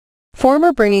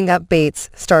Former Bringing Up Bates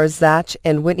stars Zach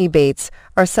and Whitney Bates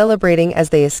are celebrating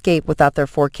as they escape without their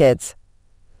 4 kids.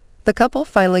 The couple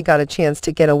finally got a chance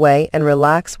to get away and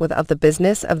relax without the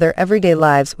business of their everyday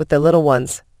lives with their little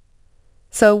ones.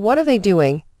 So what are they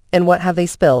doing, and what have they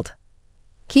spilled?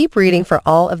 Keep reading for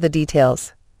all of the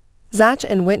details. Zach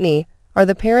and Whitney are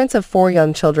the parents of 4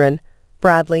 young children: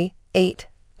 Bradley, 8,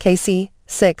 Casey,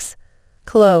 6,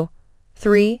 Chloe,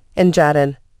 3, and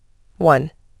Jaden,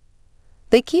 1.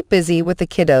 They keep busy with the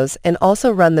kiddos and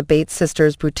also run the Bates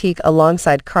Sisters boutique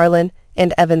alongside Carlin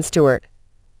and Evan Stewart.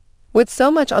 With so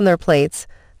much on their plates,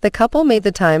 the couple made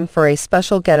the time for a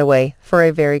special getaway for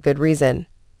a very good reason.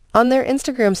 On their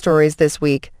Instagram stories this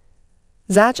week,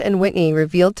 Zach and Whitney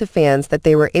revealed to fans that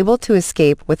they were able to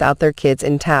escape without their kids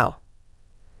in tow.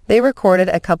 They recorded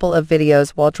a couple of videos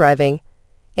while driving,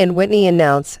 and Whitney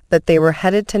announced that they were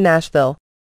headed to Nashville,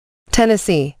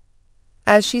 Tennessee.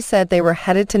 As she said they were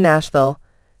headed to Nashville,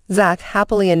 Zach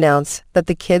happily announced that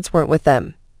the kids weren't with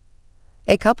them.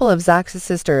 A couple of Zach's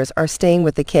sisters are staying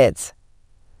with the kids.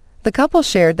 The couple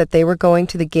shared that they were going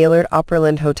to the Gaylord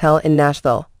Opryland Hotel in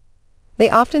Nashville. They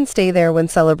often stay there when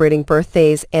celebrating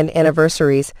birthdays and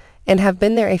anniversaries and have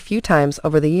been there a few times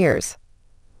over the years.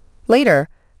 Later,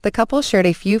 the couple shared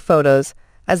a few photos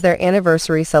as their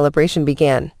anniversary celebration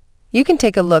began. You can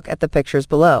take a look at the pictures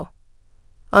below.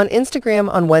 On Instagram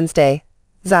on Wednesday,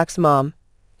 Zach's mom,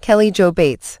 Kelly Jo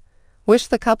Bates, wished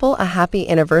the couple a happy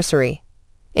anniversary.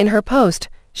 In her post,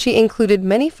 she included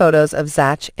many photos of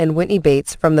Zach and Whitney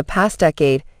Bates from the past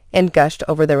decade and gushed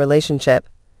over their relationship.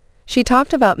 She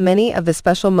talked about many of the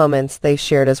special moments they've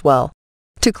shared as well.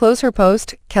 To close her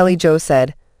post, Kelly Jo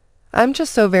said, "I'm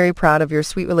just so very proud of your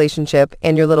sweet relationship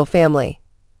and your little family.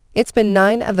 It's been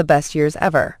 9 of the best years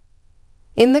ever."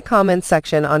 In the comments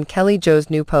section on Kelly Jo's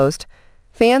new post,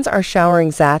 fans are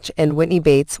showering Zach and Whitney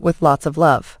Bates with lots of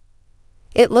love.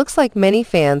 It looks like many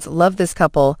fans love this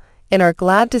couple and are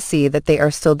glad to see that they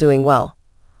are still doing well.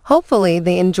 Hopefully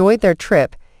they enjoyed their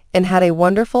trip and had a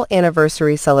wonderful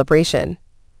anniversary celebration.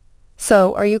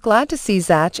 So, are you glad to see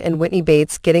Zach and Whitney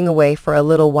Bates getting away for a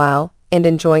little while and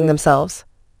enjoying themselves?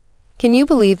 Can you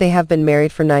believe they have been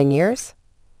married for 9 years?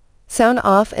 Sound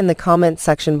off in the comments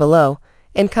section below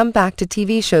and come back to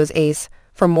TV shows Ace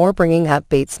for more Bringing Up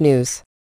Bates news.